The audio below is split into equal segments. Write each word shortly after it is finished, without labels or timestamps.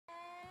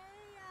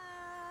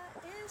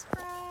It's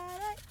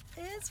Friday.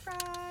 It's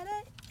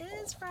Friday.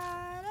 It's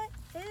Friday.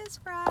 It's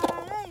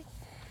Friday.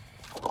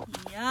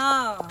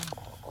 Y'all.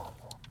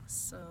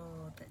 So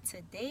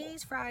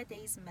today's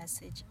Friday's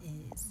message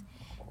is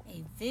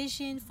a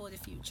vision for the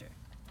future.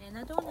 And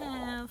I don't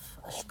have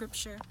a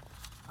scripture.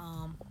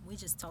 We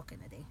just talking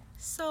today.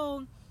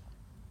 So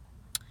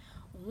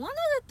one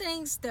of the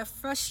things that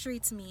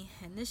frustrates me,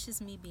 and this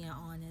is me being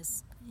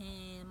honest,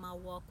 in my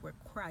walk with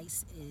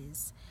Christ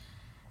is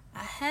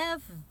I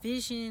have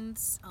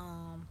visions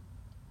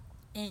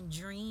and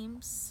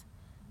dreams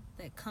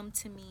that come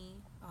to me,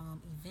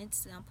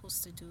 events that I'm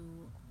supposed to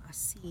do. I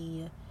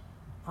see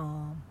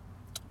um,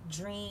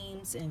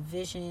 dreams and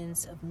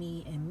visions of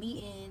me in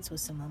meetings with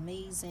some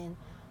amazing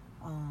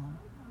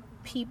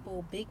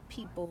people, big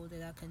people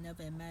that I could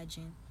never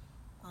imagine.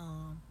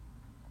 Um,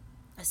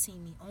 I see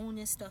me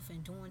owning stuff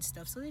and doing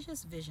stuff. So there's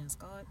just visions.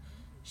 God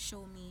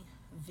show me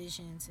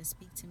visions and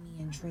speak to me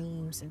in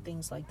dreams and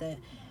things like that.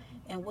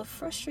 And what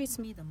frustrates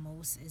me the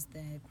most is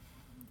that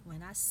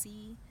when I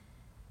see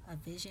a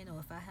vision or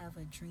if I have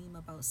a dream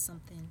about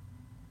something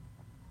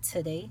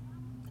today,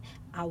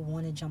 I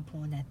want to jump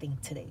on that thing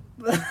today.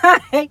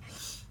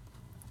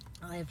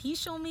 If he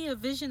showed me a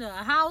vision of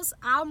a house,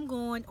 I'm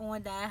going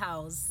on that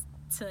house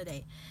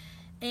today.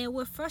 And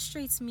what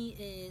frustrates me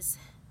is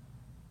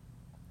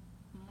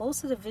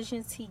most of the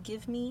visions he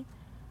give me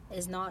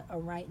is not a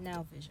right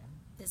now vision.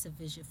 It's a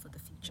vision for the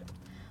future.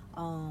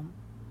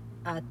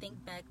 I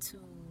think back to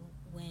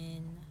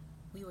when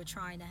we were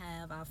trying to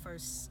have our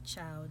first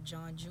child,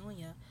 John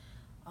Jr.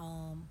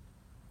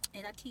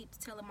 And I keep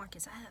telling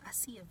Marcus, I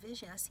see a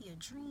vision, I see a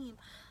dream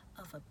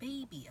of a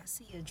baby. I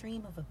see a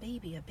dream of a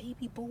baby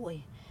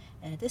boy.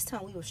 And at this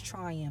time we was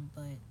trying,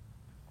 but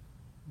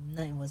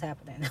nothing was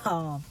happening.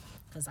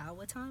 Because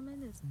our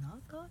timing is not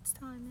God's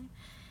timing.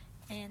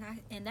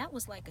 And that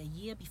was like a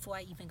year before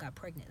I even got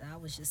pregnant. I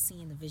was just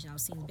seeing the vision. I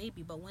was seeing the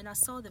baby. But when I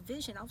saw the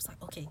vision, I was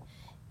like, okay,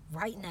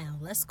 right now,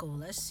 let's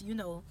go.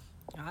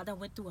 I done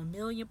went through a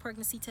million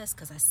pregnancy tests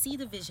because I see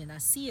the vision. I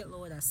see it,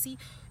 Lord. I see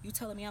you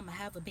telling me I'm going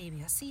to have a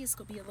baby. I see it's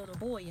going to be a little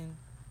boy. And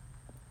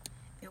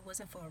it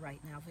wasn't for a right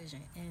now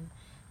vision. And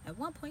at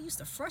one point, it used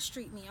to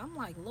frustrate me. I'm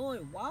like,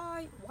 Lord,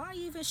 why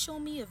even show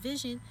me a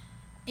vision?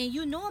 And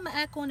you know I'm going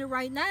to act on it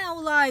right now.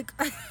 Like,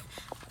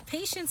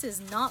 patience is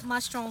not my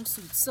strong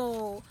suit.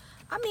 So,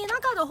 I mean, I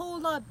got a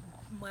whole lot,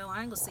 well,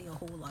 I ain't going to say a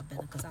whole lot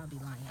better because I'll be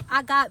lying.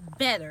 I got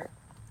better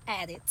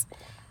at it.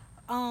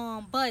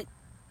 But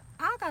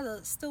I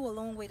got still a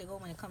long way to go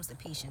when it comes to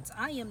patience.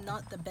 I am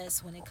not the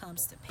best when it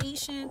comes to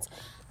patience.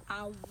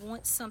 I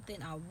want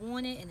something, I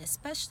want it, and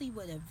especially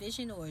with a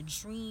vision or a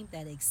dream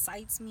that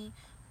excites me.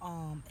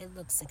 It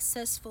looks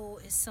successful.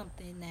 It's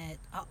something that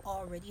I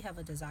already have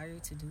a desire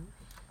to do,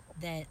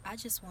 that I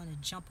just want to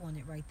jump on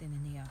it right then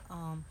and there.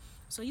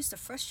 So it used to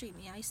frustrate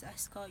me. I used to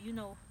ask God,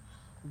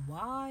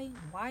 why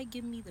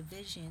give me the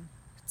vision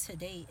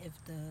today if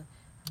the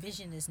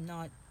vision is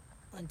not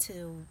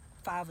until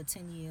 5 or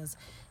 10 years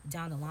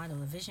down the line, or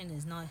the vision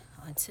is not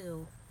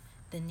until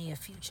the near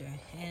future?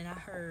 And I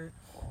heard,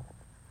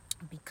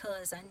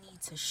 because I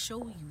need to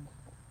show you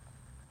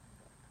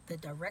the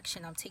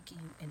direction I'm taking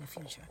you in the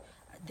future.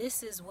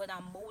 This is what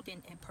I'm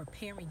molding and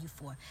preparing you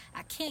for.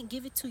 I can't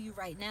give it to you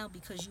right now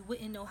because you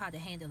wouldn't know how to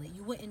handle it.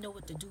 You wouldn't know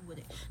what to do with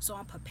it. So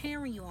I'm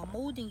preparing you. I'm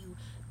molding you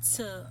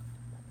to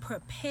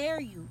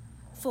prepare you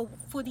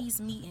for these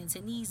meetings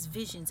and these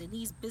visions and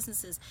these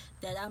businesses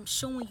that I'm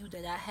showing you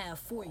that I have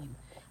for you.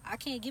 I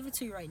can't give it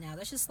to you right now.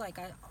 That's just like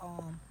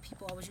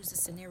people always use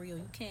this scenario.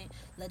 You can't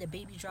let a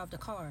baby drive the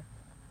car.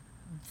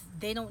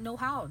 They don't know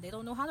how. They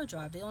don't know how to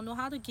drive. They don't know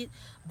how to get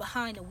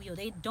behind the wheel.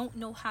 They don't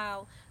know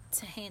how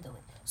to handle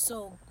it.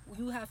 So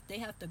they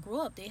have to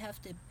grow up. They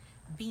have to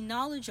be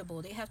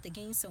knowledgeable. They have to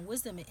gain some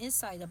wisdom and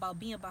insight about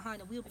being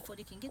behind the wheel before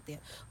they can get there.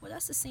 Well,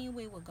 that's the same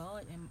way with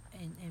God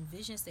and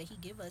visions that he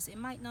give us. It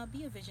might not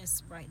be a vision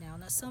right now.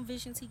 Now, some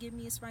visions he give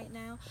me is right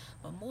now,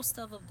 but most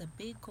of the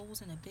big goals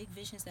and the big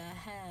visions that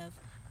I have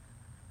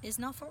is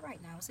not for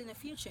right now. It's in the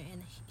future.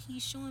 And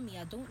he's showing me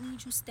I don't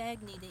need you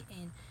stagnated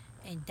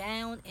and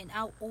down and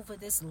out over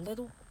this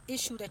little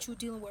issue that you're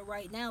dealing with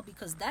right now,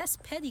 because that's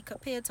petty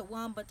compared to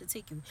where I'm about to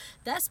take you.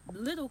 That's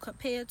little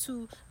compared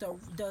to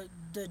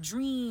the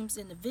dreams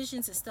and the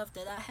visions and stuff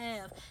that I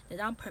have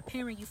that I'm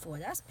preparing you for.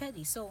 That's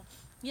petty. So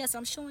yes,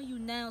 I'm showing you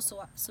now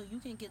so you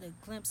can get a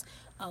glimpse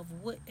of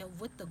what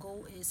the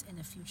goal is in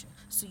the future,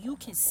 so you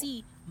can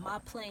see my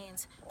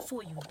plans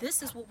for you.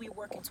 This is what we're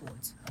working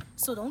towards.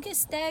 So don't get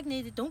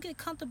stagnated. Don't get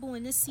comfortable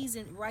in this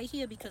season right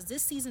here, because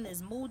this season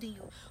is molding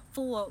you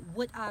for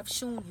what I've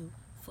shown you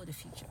for the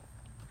future.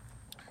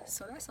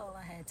 So that's all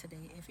I had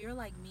today. If you're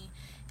like me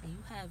and you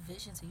have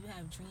visions and you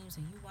have dreams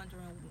and you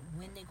wondering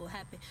when they go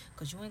happen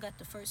because you ain't got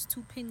the first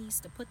 2 pennies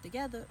to put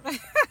together,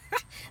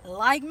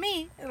 like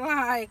me,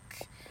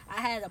 like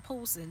I had a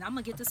post, and I'm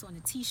gonna get this on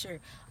a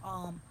t-shirt.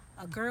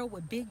 A girl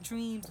with big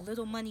dreams,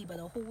 little money, but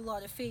a whole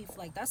lot of faith.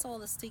 Like, that's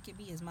all it's taking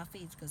me is my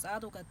faith, because I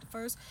don't got the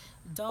first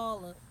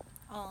dollar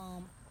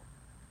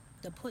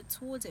to put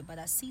towards it, but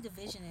I see the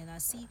vision and I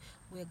see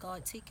where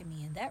God taking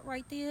me, and that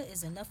right there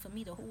is enough for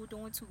me to hold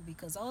on to.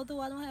 Because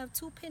although I don't have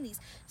two pennies,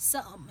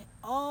 something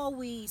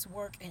always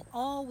work and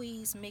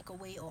always make a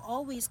way or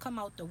always come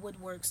out the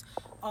woodworks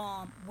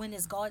when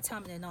it's God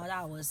time and not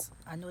ours.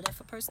 I know that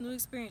for personal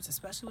experience,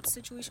 especially with the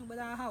situation with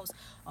our house.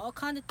 All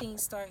kind of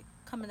things start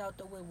coming out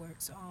the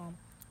woodworks.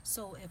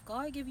 So if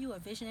God give you a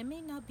vision, it may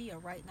not be a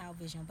right now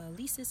vision, but at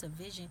least it's a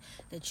vision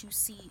that you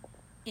see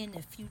in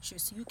the future,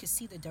 so you can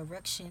see the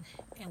direction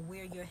and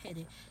where you're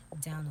headed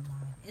down the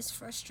line. It's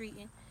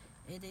frustrating.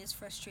 It is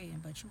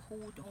frustrating, but you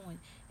hold on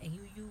and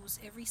you use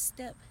every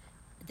step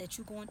that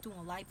you're going through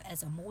in life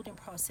as a molding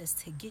process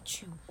to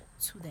get you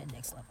to that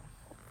next level.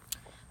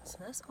 So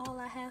that's all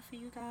I have for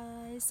you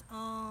guys.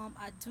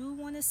 I do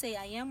want to say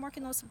I am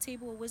working on some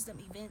Table of Wisdom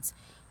events.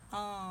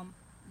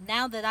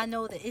 Now that I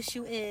know the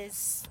issue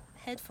is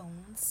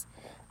headphones,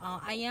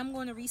 I am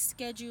going to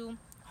reschedule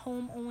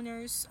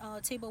homeowners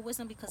Table of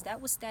Wisdom because that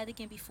was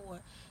static in before.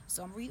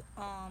 So I'm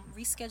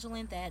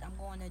rescheduling that. I'm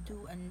going to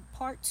do a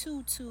part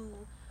 2 to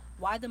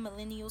why the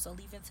millennials are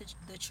leaving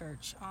the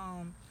church.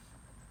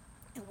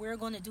 And we're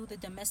going to do the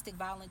domestic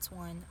violence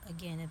one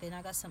again, and then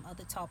I got some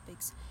other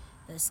topics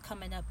that's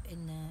coming up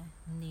in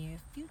the near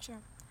future.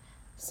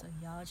 So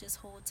y'all just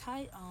hold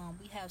tight.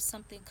 We have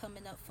something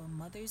coming up for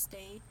Mother's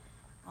Day,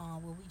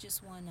 where we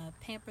just want to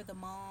pamper the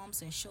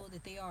moms and show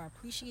that they are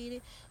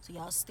appreciated. So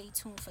y'all stay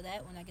tuned for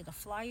that. When I get a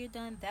flyer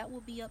done, that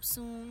will be up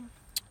soon.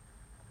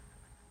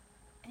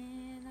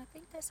 And I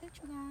think that's it,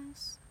 you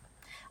guys.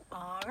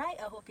 All right.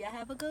 I hope y'all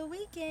have a good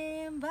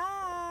weekend.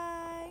 Bye.